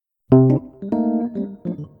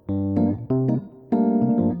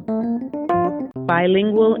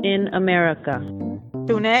Bilingual in America.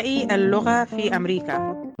 ثنائي اللغة في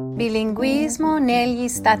أمريكا. Bilinguismo negli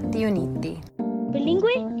Stati Uniti.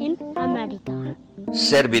 Bilingue in America.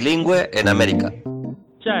 Ser bilingüe en América.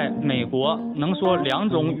 在美国能说2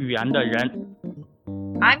种语言的人。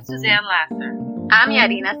 I'm Suzanne Lasser. I'm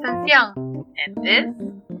Yarina Sancion. And this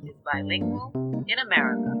is Bilingual in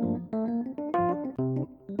America.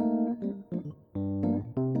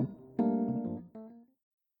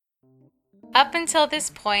 Up until this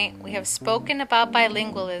point, we have spoken about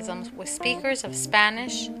bilingualisms with speakers of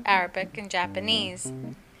Spanish, Arabic, and Japanese.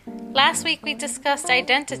 Last week, we discussed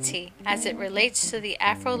identity as it relates to the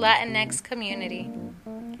Afro-Latinx community.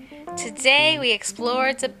 Today, we explore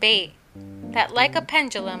a debate that, like a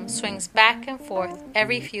pendulum, swings back and forth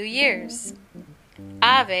every few years.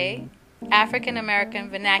 AVE, African American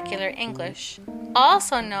Vernacular English,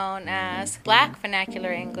 also known as Black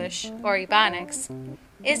Vernacular English or Ebonics,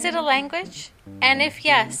 is it a language? And if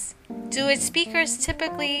yes, do its speakers,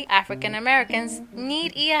 typically African Americans,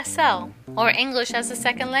 need ESL or English as a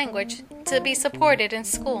second language to be supported in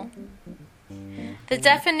school? The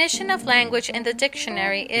definition of language in the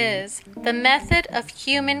dictionary is the method of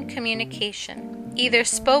human communication, either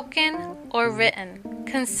spoken or written,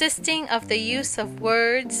 consisting of the use of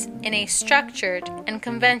words in a structured and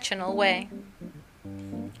conventional way.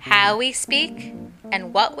 How we speak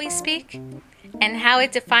and what we speak, and how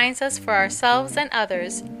it defines us for ourselves and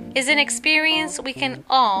others, is an experience we can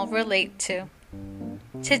all relate to.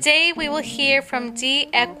 Today we will hear from D.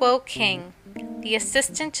 Ekwo King, the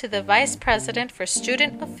Assistant to the Vice President for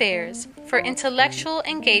Student Affairs for Intellectual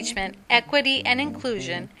Engagement, Equity, and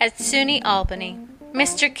Inclusion at SUNY Albany.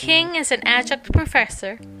 Mr. King is an adjunct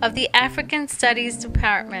professor of the African Studies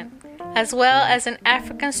Department, as well as an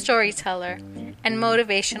African storyteller and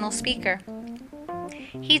motivational speaker.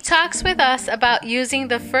 He talks with us about using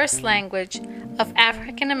the first language of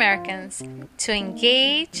African Americans to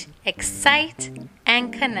engage, excite,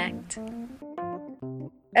 and connect.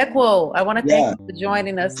 Ekwo, I want to thank you for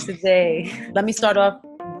joining us today. Let me start off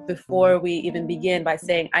before we even begin by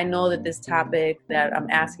saying I know that this topic that I'm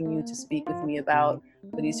asking you to speak with me about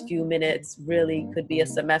for these few minutes really could be a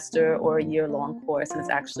semester or a year-long course, and it's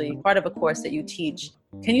actually part of a course that you teach.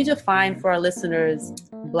 Can you define for our listeners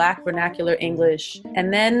Black Vernacular English,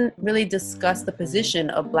 and then really discuss the position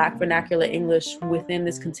of Black Vernacular English within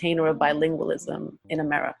this container of bilingualism in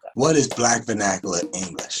America? What is Black Vernacular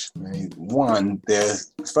English? One,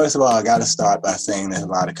 first of all, I got to start by saying there's a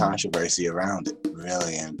lot of controversy around it,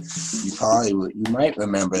 really, and you might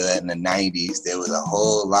remember that in the 90s there was a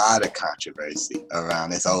whole lot of controversy around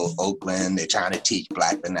this old Oakland. They're trying to teach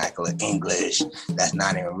Black Vernacular English. That's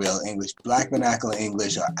not even real English. Black Vernacular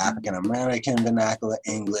English or African American Vernacular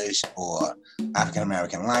English or African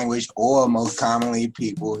American language, or most commonly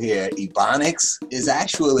people hear Ebonics, is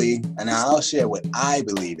actually, and I'll share what I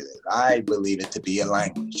believe it is. I believe it to be a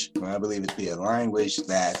language. I believe it to be a language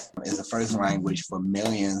that is the first language for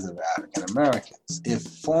millions of African Americans. If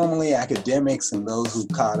formally academics and those who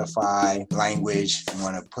codify language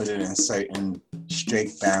want to put it in certain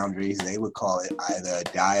strict boundaries, they would call it either a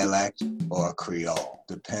dialect or a Creole,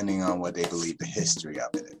 depending on what they believe the history of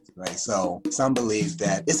it is, right? So some believe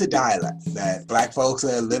that it's a dialect, that Black folks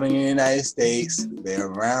are living in the United States, they're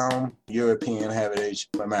around European heritage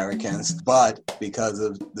Americans, but because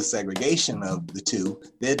of the segregation of the two,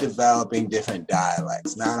 they're developing different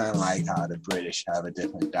dialects, not unlike how the British have a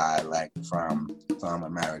different dialect from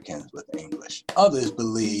Americans with English. Others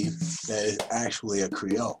believe that it's actually a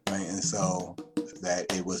Creole, right? And so that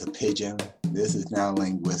it was a pidgin. This is now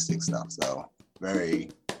linguistic stuff, so very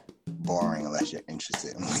boring unless you're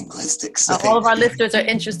interested in linguistics. So all of our listeners are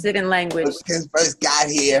interested in language. When first got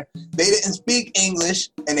here, they didn't speak English,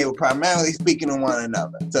 and they were primarily speaking to one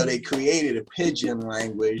another. So they created a pidgin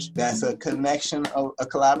language that's a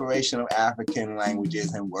collaboration of African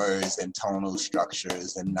languages and words and tonal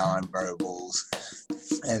structures and nonverbals,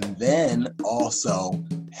 and then also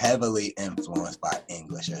heavily influenced by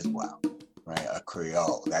English as well. Right, a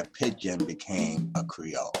Creole. That pidgin became a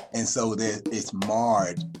Creole. And so it's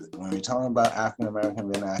marred. When we're talking about African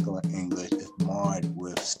American vernacular English, it's marred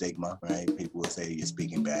with stigma, right? People will say you're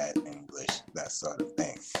speaking bad English, that sort of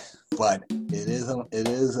thing. But it is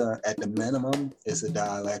at the minimum, it's a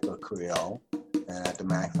dialect of Creole, and at the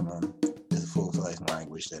maximum, it's a full-fledged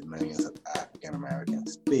language that millions of African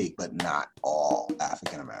Americans speak, but not all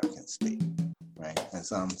African Americans speak. Right? And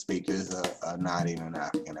some speakers are not even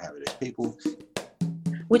African heritage people.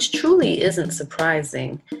 Which truly isn't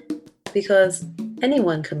surprising, because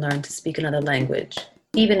anyone can learn to speak another language.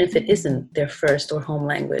 even if it isn't their first or home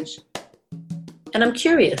language. And I'm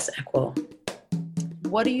curious, Equo,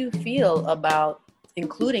 what do you feel about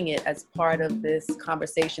including it as part of this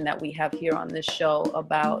conversation that we have here on this show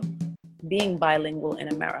about being bilingual in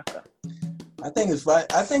America? I think it's right.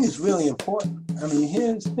 I think it's really important. I mean,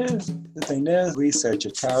 here's the thing. There's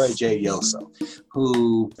researcher Tara J. Yoso,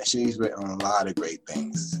 she's written a lot of great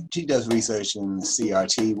things. She does research in the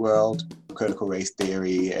CRT world, critical race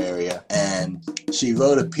theory area, and she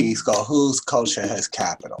wrote a piece called "Whose Culture Has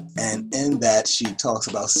Capital?" And in that, she talks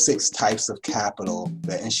about 6 types of capital,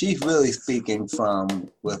 and she's really speaking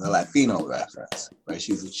with a Latino reference, right?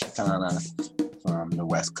 She's Chicana from the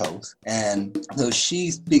West Coast. And so she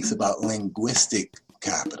speaks about linguistic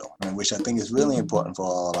capital, which I think is really important for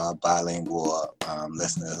all of our bilingual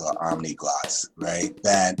listeners or omniglots, right?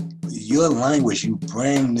 That your language, you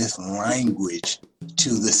bring this language to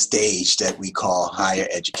the stage that we call higher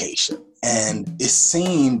education. And it's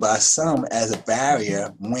seen by some as a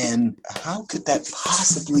barrier how could that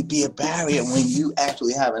possibly be a barrier when you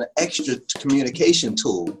actually have an extra communication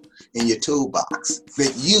tool in your toolbox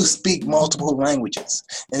that you speak multiple languages?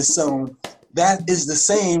 And so that is the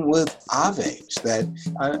same with Ave. That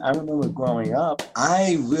I remember growing up,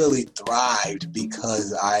 I really thrived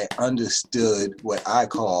because I understood what I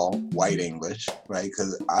call white English, right?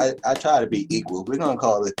 Because I try to be equal. We're going to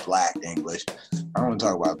call it Black English. I want to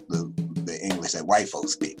talk about the English that white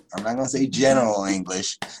folks speak. I'm not going to say general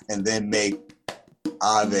English and then make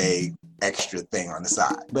Ave extra thing on the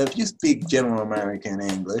side. But if you speak general American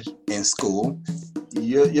English in school,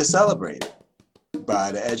 you're celebrated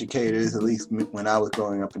by the educators. At least when I was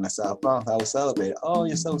growing up in the South Bronx, I was celebrated. Oh,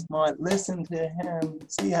 you're so smart. Listen to him.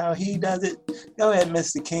 See how he does it? Go ahead,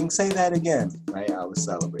 Mr. King. Say that again. Right? I was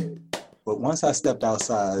celebrated. But once I stepped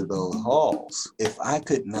outside of those halls, if I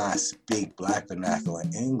could not speak Black vernacular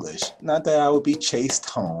English, not that I would be chased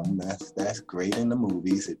home, that's great in the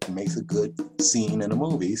movies, it makes a good scene in the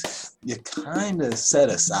movies, you're kind of set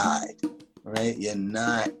aside, right?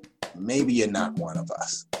 Maybe you're not one of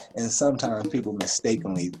us. And sometimes people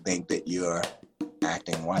mistakenly think that you're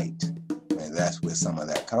acting white. And that's where some of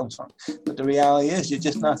that comes from. But the reality is you're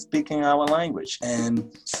just not speaking our language.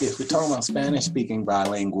 And if we're talking about Spanish-speaking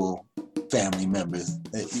bilingual family members,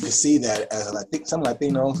 you can see that as some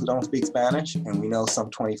Latinos who don't speak Spanish, and we know some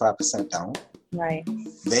 25% don't. Right.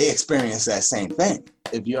 They experience that same thing.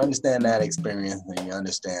 If you understand that experience, then you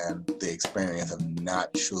understand the experience of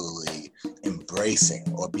not truly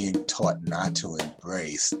embracing or being taught not to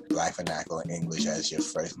embrace Black vernacular English as your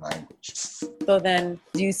first language. So then,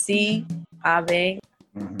 do you see Ave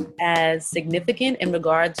as significant in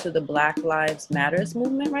regard to the Black Lives Matters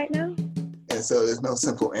movement right now? And so there's no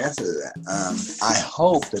simple answer to that. I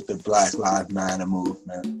hope that the Black Lives Matter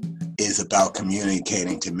movement is about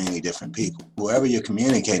communicating to many different people. Whoever you're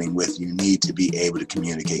communicating with, you need to be able to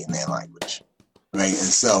communicate in their language, right? And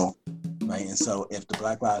so if the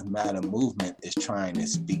Black Lives Matter movement is trying to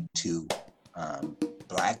speak to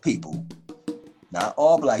Black people, not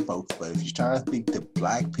all Black folks, but if you're trying to speak to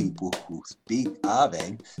Black people who speak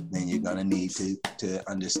Ave, then you're going to need to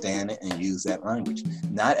understand it and use that language.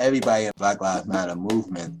 Not everybody in the Black Lives Matter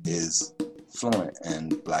movement is fluent in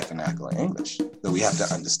Black vernacular English. So we have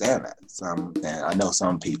to understand that. And I know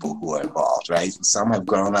some people who are involved, right? Some have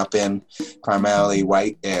grown up in primarily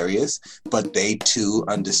white areas, but they too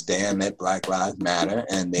understand that Black Lives Matter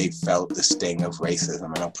and they felt the sting of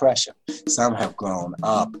racism and oppression. Some have grown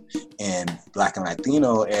up in Black and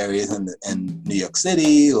Latino areas in New York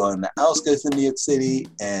City or in the outskirts of New York City,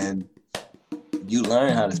 and you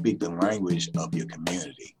learn how to speak the language of your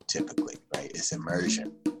community, typically, right? It's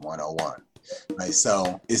immersion 101. Right,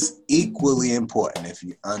 so it's equally important if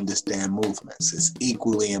you understand movements. It's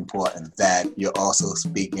equally important that you're also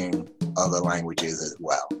speaking other languages as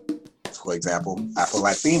well. For example,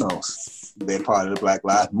 Afro-Latinos, they're part of the Black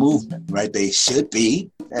Lives Movement, right? They should be,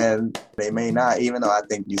 and they may not, even though I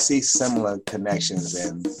think you see similar connections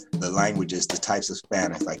in the languages, the types of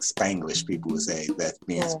Spanish, like Spanglish, people would say, that's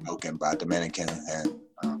being spoken by Dominicans and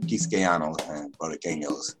Quisqueyanos and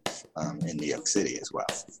Puertorriqueños in New York City as well.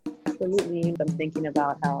 Absolutely. I'm thinking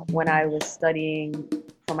about how when I was studying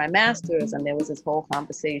for my master's, and there was this whole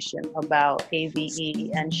conversation about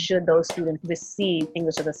AVE and should those students receive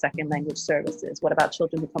English as a second language services? What about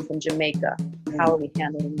children who come from Jamaica? How are we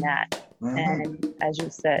handling that? And as you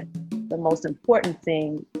said, the most important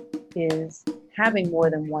thing is having more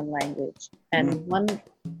than one language and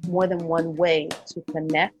more than one way to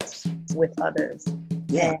connect with others.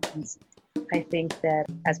 Yeah. And I think that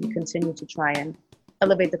as we continue to try and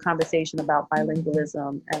elevate the conversation about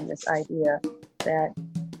bilingualism and this idea that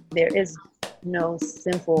there is no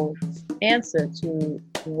simple answer to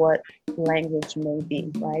what language may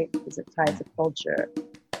be, right? Is it tied to culture?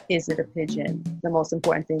 Is it a pidgin? The most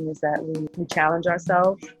important thing is that we challenge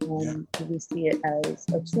ourselves and we see it as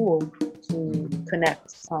a tool to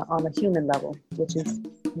connect on a human level, which is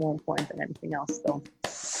more important than anything else. So,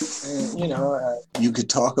 you could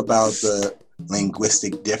talk about the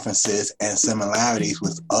linguistic differences and similarities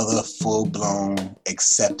with other full-blown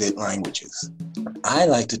accepted languages. I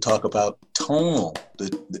like to talk about tonal.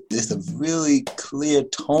 There's a really clear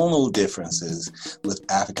tonal differences with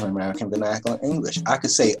African American vernacular English. I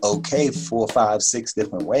could say okay 4, 5, 6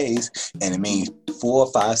 different ways, and it means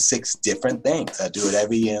 4, 5, 6 different things. I do it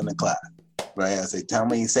every year in the class, right? I say,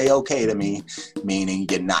 say okay to me, meaning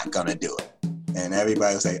you're not gonna do it. And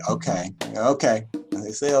everybody will say, okay. And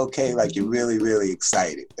they say okay like you're really, really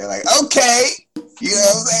excited. They're like, okay. You know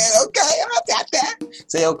what I'm saying? Okay, I got that.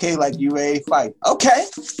 Say okay like you ready to fight. Okay.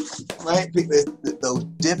 Right? Those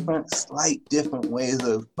slight different ways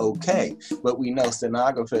of okay. But we know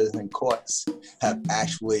stenographers in courts have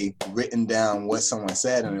actually written down what someone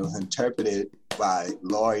said, and it was interpreted by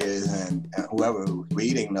lawyers and whoever was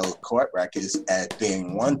reading those court records as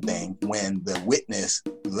being one thing, when the witness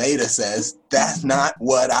later says, that's not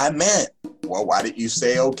what I meant. Well, why did you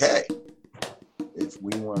say okay? If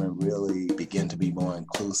we want to really begin to be more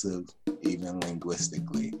inclusive, even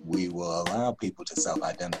linguistically, we will allow people to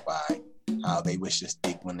self-identify how they wish to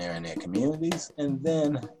speak when they're in their communities, and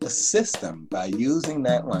then assist them by using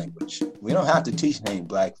that language. We don't have to teach any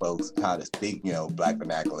Black folks how to speak, Black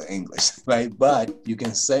vernacular English, right? But you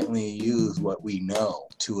can certainly use what we know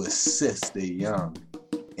to assist the young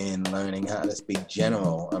in learning how to speak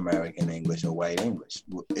general American English or white English.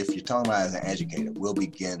 If you're talking about as an educator, we'll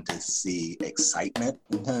begin to see excitement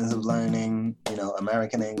in terms of learning,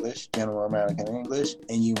 American English, general American English,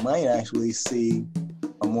 and you might actually see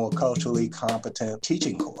a more culturally competent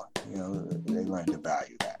teaching corps. They learn to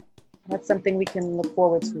value that. That's something we can look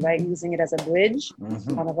forward to, right? Using it as a bridge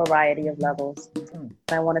on a variety of levels.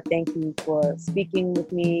 I want to thank you for speaking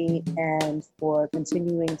with me and for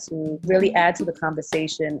continuing to really add to the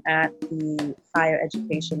conversation at the higher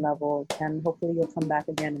education level. And hopefully you'll come back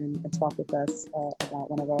again and talk with us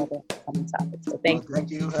about one of our other upcoming topics. So thank you.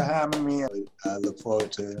 Thank you for having me. I look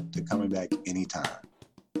forward to coming back anytime.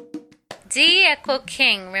 D. Echo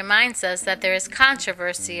King reminds us that there is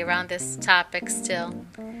controversy around this topic still,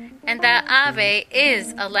 and that Ave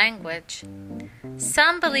is a language.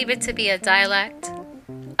 Some believe it to be a dialect,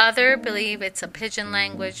 others believe it's a pidgin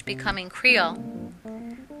language becoming Creole.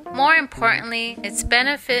 More importantly, its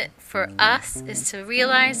benefit for us is to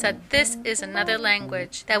realize that this is another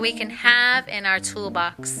language that we can have in our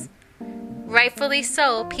toolbox. Rightfully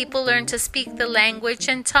so, people learn to speak the language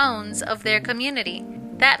and tones of their community.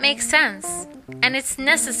 That makes sense, and it's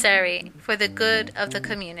necessary for the good of the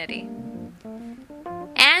community.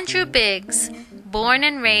 Andrew Biggs, born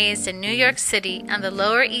and raised in New York City on the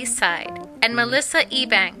Lower East Side, and Melissa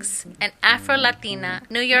Ebanks, an Afro-Latina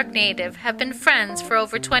New York native, have been friends for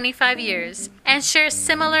over 25 years and share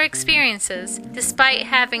similar experiences despite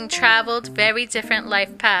having traveled very different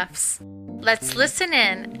life paths. Let's listen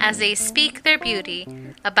in as they speak their beauty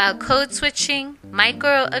about code switching,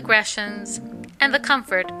 microaggressions, and the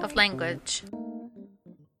comfort of language.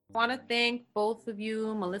 I want to thank both of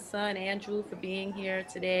you, Melissa and Andrew, for being here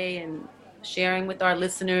today and sharing with our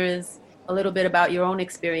listeners a little bit about your own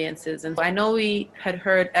experiences. And I know we had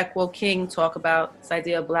heard Echo King talk about this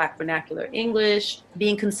idea of Black vernacular English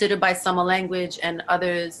being considered by some a language and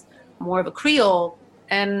others more of a Creole.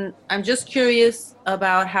 And I'm just curious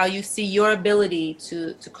about how you see your ability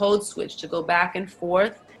to code switch, to go back and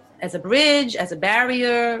forth as a bridge, as a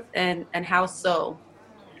barrier, and how so?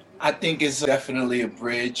 I think it's definitely a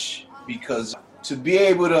bridge, because to be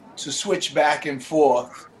able to switch back and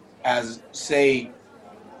forth, as say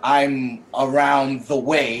I'm around the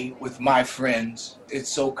way with my friends, it's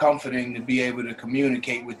so comforting to be able to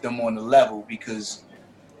communicate with them on the level, because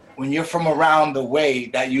when you're from around the way,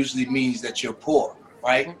 that usually means that you're poor,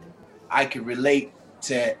 right? I can relate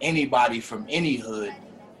to anybody from any hood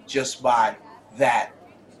just by that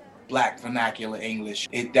Black vernacular English.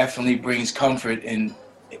 It definitely brings comfort in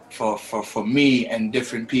for me and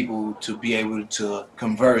different people to be able to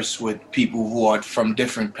converse with people who are from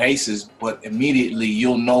different places, but immediately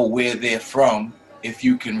you'll know where they're from if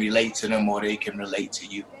you can relate to them or they can relate to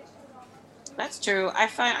you. That's true. I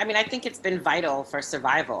think it's been vital for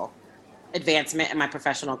survival, advancement in my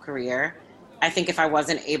professional career. I think if I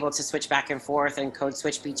wasn't able to switch back and forth and code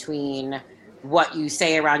switch between what you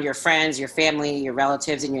say around your friends, your family, your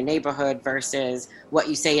relatives in your neighborhood versus what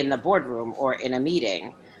you say in the boardroom or in a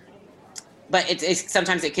meeting, but it's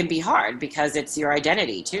sometimes it can be hard because it's your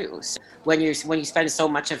identity too. So when you spend so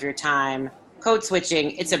much of your time code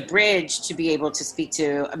switching, it's a bridge to be able to speak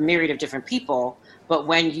to a myriad of different people. But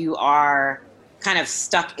when you are kind of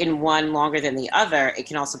stuck in one longer than the other, it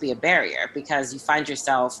can also be a barrier because you find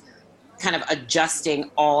yourself kind of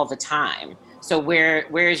adjusting all the time. So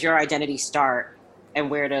where is your identity start, and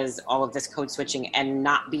where does all of this code switching and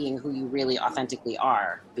not being who you really authentically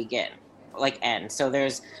are begin, like end? So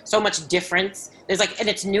there's so much difference. And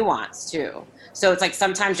it's nuance too. So it's like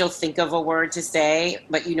sometimes you'll think of a word to say,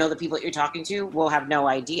 but you know the people that you're talking to will have no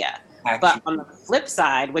idea. But on the flip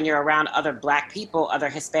side, when you're around other Black people, other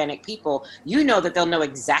Hispanic people, you know that they'll know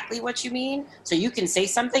exactly what you mean. So you can say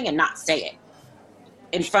something and not say it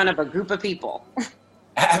in front of a group of people.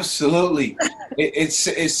 Absolutely. It's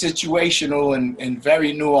situational and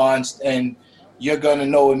very nuanced, and you're going to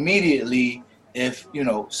know immediately if,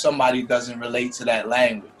 somebody doesn't relate to that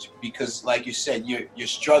language, because like you said, you're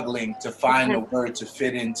struggling to find a word to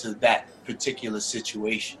fit into that particular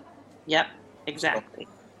situation. Yep, exactly.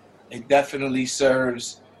 So it definitely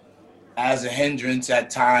serves as a hindrance at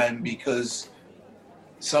time, because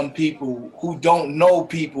some people who don't know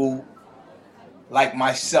people like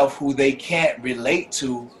myself who they can't relate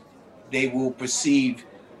to, they will perceive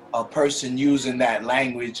a person using that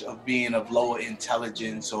language of being of lower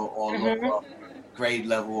intelligence or lower grade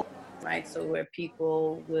level. Right, so where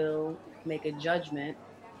people will make a judgment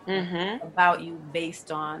about you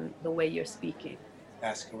based on the way you're speaking.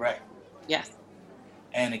 That's correct. Yes.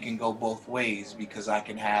 And it can go both ways, because I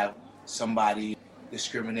can have somebody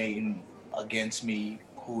discriminating against me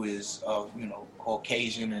who is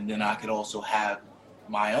Caucasian, and then I could also have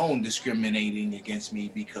my own discriminating against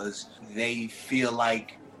me because they feel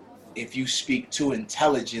like if you speak too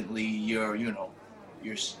intelligently, you're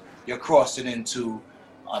crossing into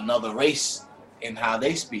another race in how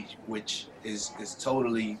they speak, which is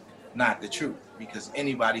totally not the truth, because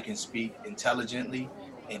anybody can speak intelligently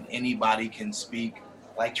and anybody can speak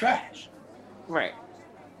like trash. Right.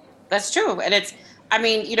 That's true. And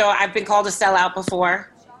I've been called a sellout before.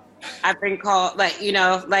 I've been called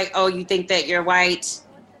oh, you think that you're white?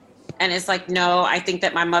 And it's like, no, I think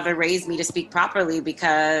that my mother raised me to speak properly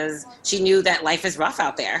because she knew that life is rough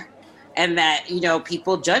out there, and that,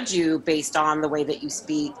 people judge you based on the way that you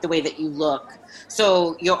speak, the way that you look.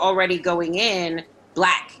 So you're already going in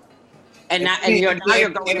Black, and you're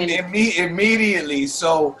going in immediately.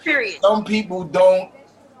 So period. Some people don't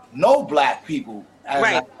know Black people,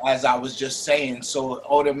 right. as I was just saying. So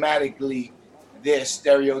automatically they're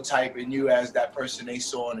stereotyping you as that person they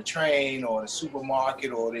saw on the train or in a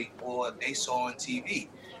supermarket or they saw on TV.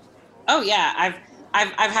 Oh yeah,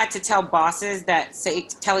 I've had to tell bosses that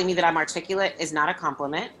telling me that I'm articulate is not a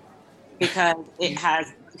compliment, because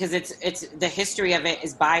it's the history of it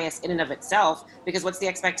is bias in and of itself. Because what's the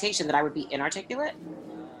expectation, that I would be inarticulate?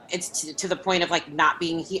 It's to the point of like not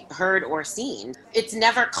being heard or seen. It's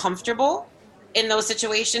never comfortable in those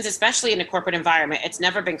situations, especially in a corporate environment. It's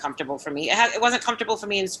never been comfortable for me. It wasn't comfortable for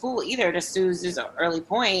me in school either, to Sue's early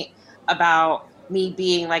point about me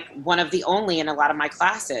being like one of the only in a lot of my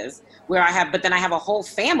classes, but then I have a whole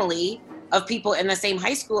family of people in the same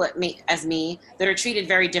high school as me that are treated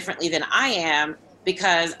very differently than I am,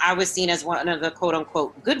 because I was seen as one of the quote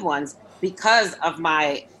unquote good ones because of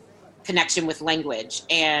my connection with language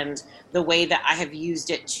and the way that I have used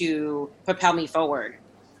it to propel me forward.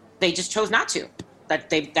 They just chose not to.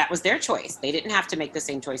 That was their choice. They didn't have to make the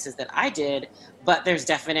same choices that I did, but there's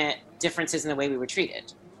definite differences in the way we were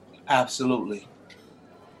treated. Absolutely.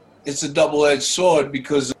 It's a double-edged sword,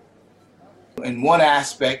 because in one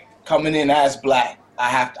aspect, coming in as Black,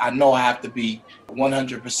 I know I have to be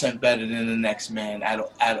 100% better than the next man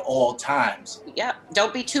at all times. Yep.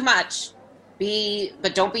 Don't be too much.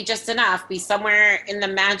 But don't be just enough. Be somewhere in the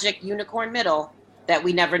magic unicorn middle that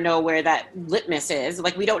we never know where that litmus is.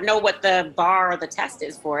 Like, we don't know what the bar or the test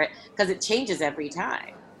is for it, because it changes every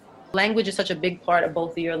time. Language is such a big part of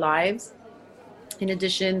both of your lives. In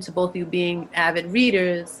addition to both of you being avid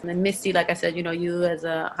readers, and then Misty, like I said, you as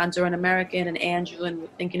a Honduran American, and Andrew, and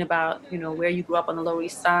thinking about, where you grew up on the Lower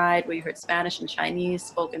East Side, where you heard Spanish and Chinese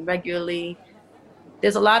spoken regularly.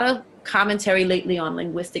 There's a lot of commentary lately on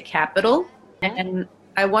linguistic capital, and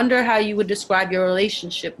I wonder how you would describe your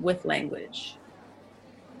relationship with language.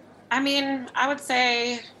 I would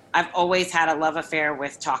say I've always had a love affair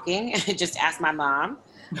with talking. Just ask my mom.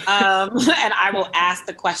 And I will ask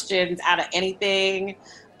the questions out of anything.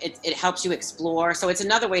 It helps you explore. So it's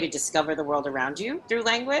another way to discover the world around you through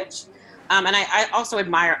language. And I also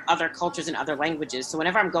admire other cultures and other languages. So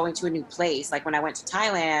whenever I'm going to a new place, like when I went to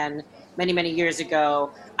Thailand many, many years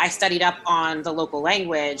ago, I studied up on the local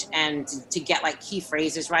language and to get like key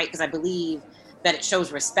phrases right, because I believe that it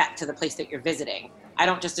shows respect to the place that you're visiting. I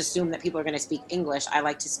don't just assume that people are going to speak English. I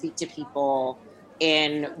like to speak to people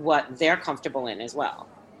in what they're comfortable in as well.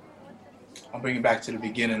 I'll bring it back to the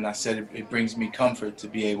beginning. I said it brings me comfort to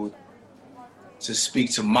be able to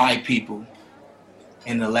speak to my people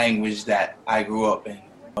in the language that I grew up in.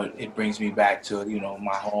 But it brings me back to,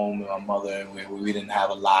 my home and my mother, where we didn't have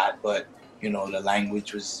a lot, but, the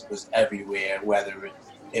language was everywhere, whether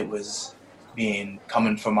it was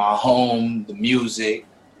coming from our home, the music,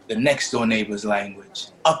 the next door neighbor's language,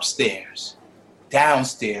 upstairs,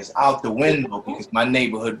 downstairs, out the window, because my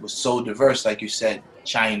neighborhood was so diverse, like you said,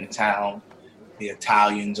 Chinatown, the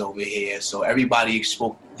Italians over here. So everybody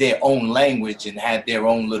spoke their own language and had their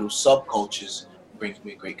own little subcultures. It brings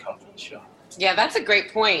me great comfort, sure. Yeah, that's a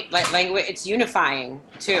great point. Like language, it's unifying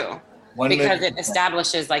too, because it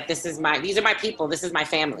establishes like these are my people, this is my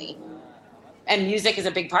family, and music is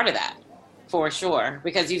a big part of that, for sure.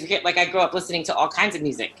 Because you get like I grew up listening to all kinds of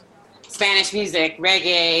music, Spanish music,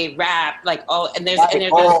 reggae, rap, like all, and there's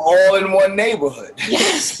all in one neighborhood.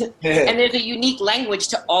 Yes, and there's a unique language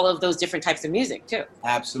to all of those different types of music too.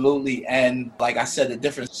 Absolutely, and like I said, the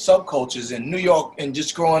different subcultures in New York, and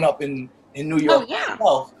just growing up in New York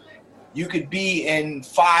itself. You could be in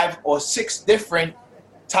 5 or 6 different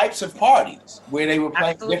types of parties where they were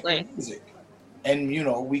playing different music. And,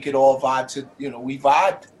 we could all vibe to, we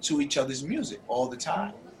vibe to each other's music all the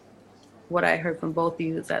time. What I heard from both of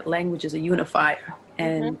you is that language is a unifier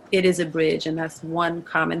and it is a bridge. And that's one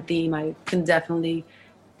common theme I can definitely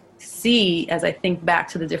see as I think back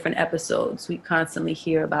to the different episodes. We constantly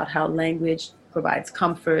hear about how language provides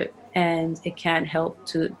comfort and it can help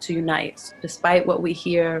to unite. Despite what we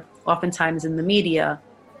hear oftentimes in the media,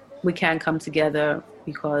 we can come together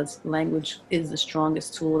because language is the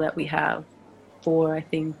strongest tool that we have for, I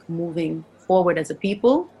think, moving forward as a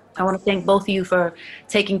people. I want to thank both of you for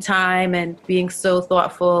taking time and being so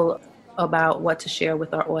thoughtful about what to share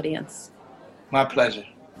with our audience. My pleasure.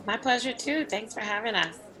 My pleasure too. Thanks for having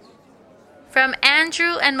us. From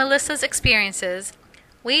Andrew and Melissa's experiences,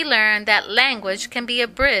 we learned that language can be a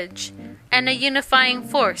bridge and a unifying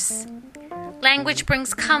force. Language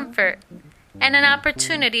brings comfort and an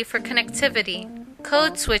opportunity for connectivity.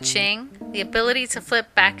 Code switching, the ability to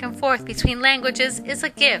flip back and forth between languages, is a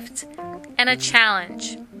gift and a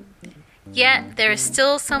challenge. Yet there is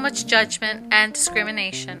still so much judgment and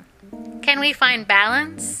discrimination. Can we find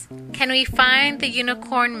balance? Can we find the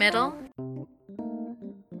unicorn middle?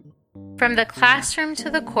 From the classroom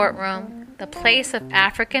to the courtroom, the place of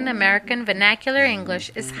African American vernacular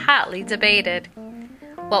English is hotly debated.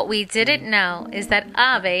 What we didn't know is that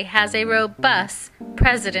Ave has a robust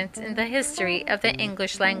precedent in the history of the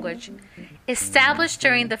English language, established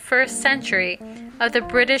during the 1st century of the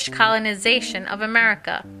British colonization of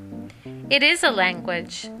America. It is a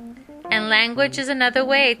language, and language is another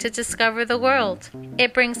way to discover the world.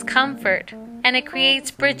 It brings comfort, and it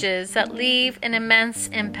creates bridges that leave an immense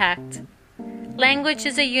impact. Language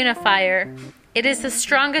is a unifier. It is the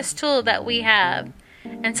strongest tool that we have,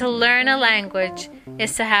 and to learn a language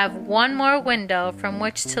is to have one more window from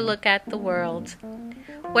which to look at the world.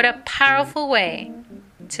 What a powerful way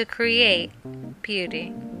to create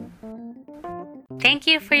beauty. Thank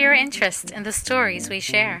you for your interest in the stories we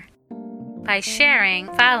share. By sharing,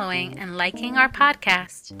 following, and liking our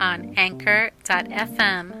podcast on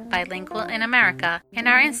Anchor.fm Bilingual in America and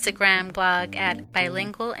our Instagram blog at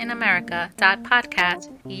bilingualinamerica.podcast,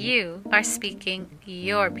 you are speaking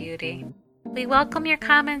your beauty. We welcome your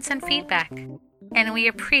comments and feedback, and we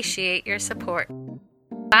appreciate your support.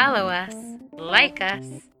 Follow us, like us,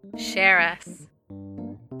 share us.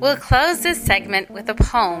 We'll close this segment with a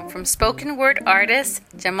poem from spoken word artist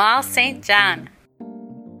Jamal St. John.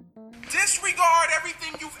 Disregard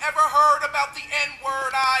everything you've ever heard about the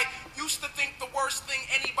N-word. I used to think the worst thing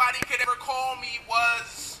anybody could ever call me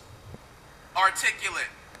was articulate.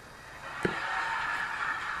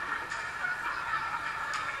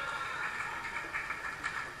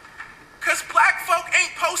 Cause black folk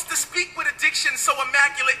ain't supposed to speak with a diction so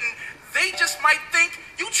immaculate, and they just might think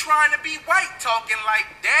you trying to be white talking like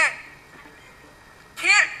that.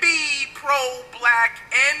 Can't be pro-black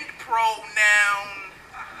and pro-noun.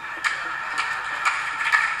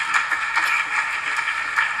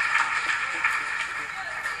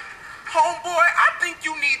 Homeboy, I think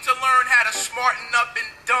you need to learn how to smarten up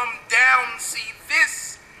and dumb down. See,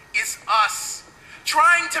 this is us.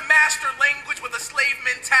 Trying to master language with a slave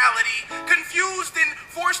mentality, confused and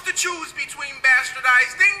forced to choose between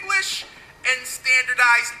bastardized English and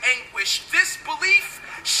standardized anguish. This belief,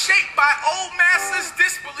 shaped by old masters'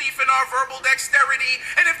 disbelief in our verbal dexterity.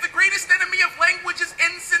 And if the greatest enemy of language is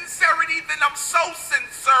insincerity, then I'm so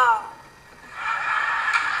sincere.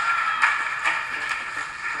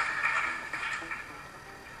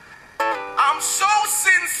 I'm so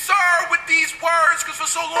sincere with these words because for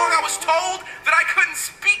so long I was told that I couldn't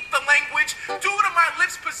speak the language due to my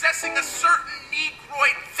lips possessing a certain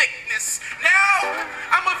negroid thickness. Now,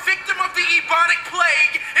 I'm a victim of the Ebonic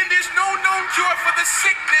plague and there's no known cure for the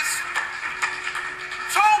sickness.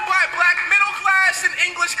 Told by black middle class and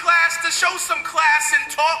English class to show some class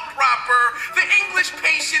and talk proper. The English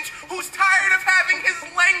patient who's tired of having his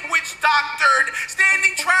language doctored,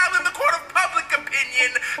 standing trial in the court of public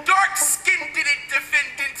opinion. Dark-skinned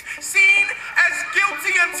defendant, seen as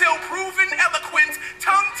guilty until proven eloquent,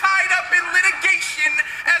 tongue-tied up in litigation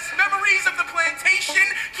as memories of the plantation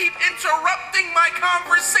keep interrupting my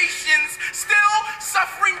conversations. Still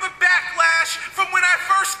suffering the backlash from when I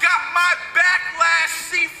first got my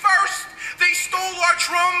backlash. See, first, they stole our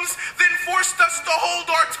drums, then forced us to hold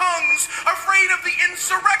our tongues, afraid of the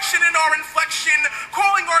insurrection in our inflection,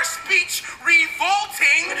 calling our speech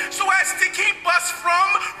revolting so as to keep us from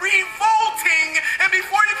revolting. And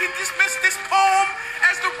before you can dismiss this poem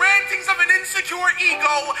as the rantings of an insecure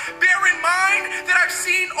ego, bear in mind that I've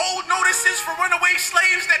seen old notices for runaway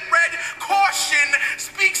slaves that read, "Caution,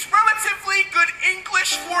 speaks relatively good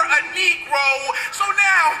English for a Negro." So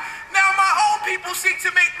now my own people seek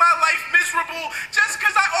to make my life miserable just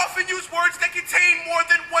because I often use words that contain more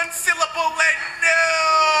than one syllable. And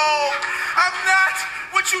no, I'm not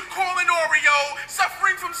what you'd call an Oreo,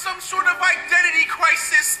 suffering from some sort of identity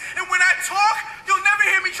crisis. And when I talk, you'll never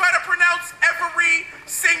hear me try to pronounce every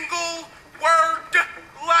single word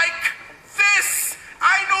like this.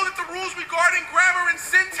 I know that the rules regarding grammar and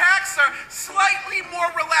syntax are slightly more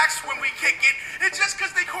relaxed when we kick it. And just because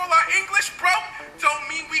they call our English broke, don't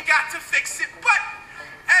mean we got to fix it. But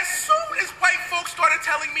as soon as white folks started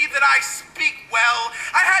telling me that I speak well,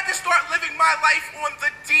 I had to start living my life on the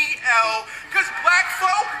DL. Because black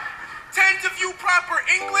folk tend to view proper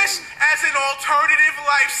English as an alternative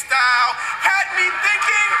lifestyle. Had me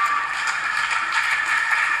thinking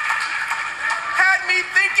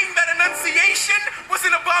that enunciation was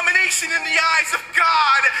an abomination in the eyes of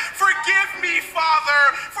God. Forgive me,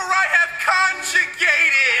 Father, for I have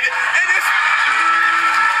conjugated. And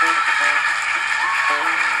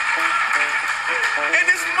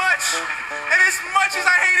as much as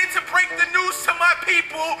I hated to break the news to my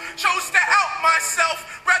people, chose to out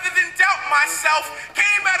myself rather than doubt myself,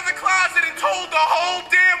 came out of the closet and told the whole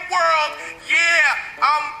damn world, yeah,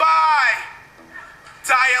 I'm bi.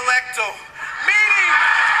 Dialectal.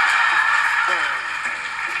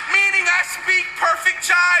 Meaning I speak perfect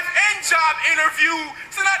jive and job interview.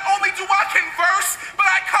 So not only do I converse, but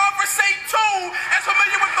I conversate too. As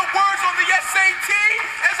familiar with the words on the SAT